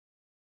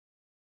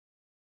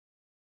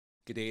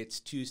Good day, it's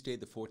Tuesday,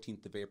 the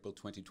 14th of April,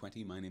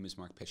 2020. My name is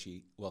Mark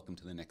Pesci. Welcome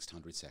to the next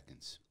 100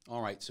 seconds.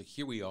 All right, so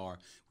here we are.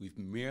 We've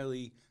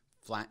merely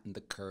flattened the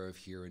curve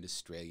here in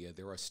Australia.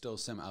 There are still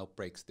some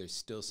outbreaks. There's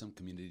still some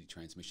community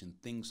transmission.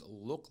 Things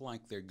look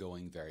like they're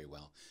going very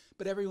well.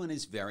 But everyone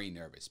is very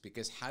nervous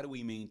because how do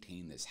we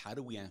maintain this? How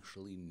do we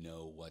actually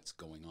know what's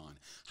going on?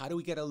 How do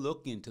we get a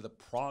look into the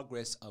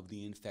progress of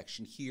the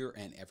infection here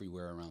and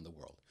everywhere around the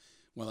world?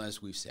 Well,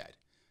 as we've said,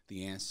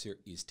 the answer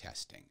is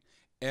testing.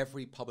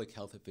 Every public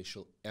health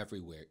official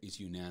everywhere is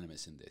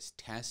unanimous in this.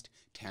 Test,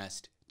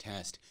 test,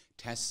 test,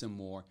 test some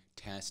more,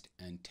 test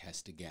and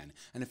test again.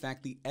 And in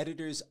fact, the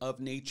editors of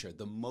Nature,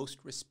 the most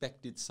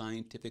respected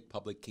scientific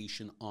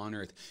publication on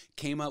earth,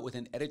 came out with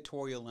an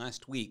editorial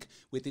last week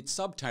with its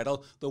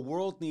subtitle, "The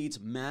World Needs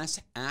Mass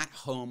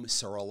At-Home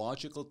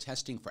Serological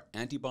Testing for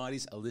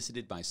Antibodies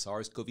Elicited by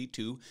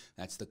SARS-CoV-2,"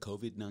 that's the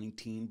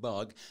COVID-19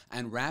 bug,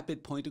 "and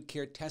rapid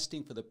point-of-care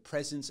testing for the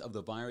presence of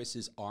the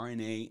virus's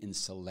RNA in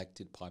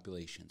selected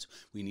populations."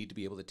 We need to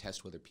be able to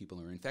test whether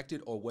people are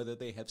infected or whether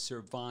they have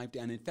survived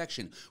an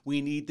infection.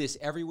 We need this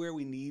everywhere.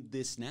 We need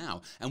this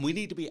now. And we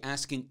need to be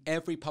asking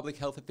every public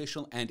health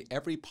official and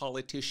every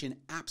politician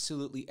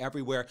absolutely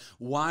everywhere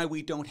why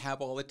we don't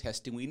have all the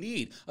testing we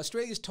need.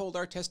 Australia's told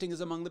our testing is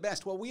among the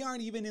best. Well, we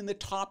aren't even in the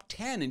top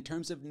 10 in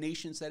terms of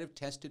nations that have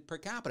tested per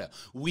capita.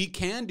 We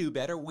can do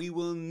better. We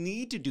will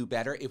need to do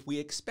better. If we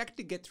expect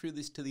to get through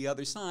this to the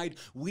other side,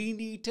 we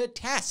need to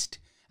test.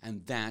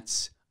 And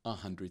that's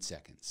 100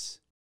 seconds.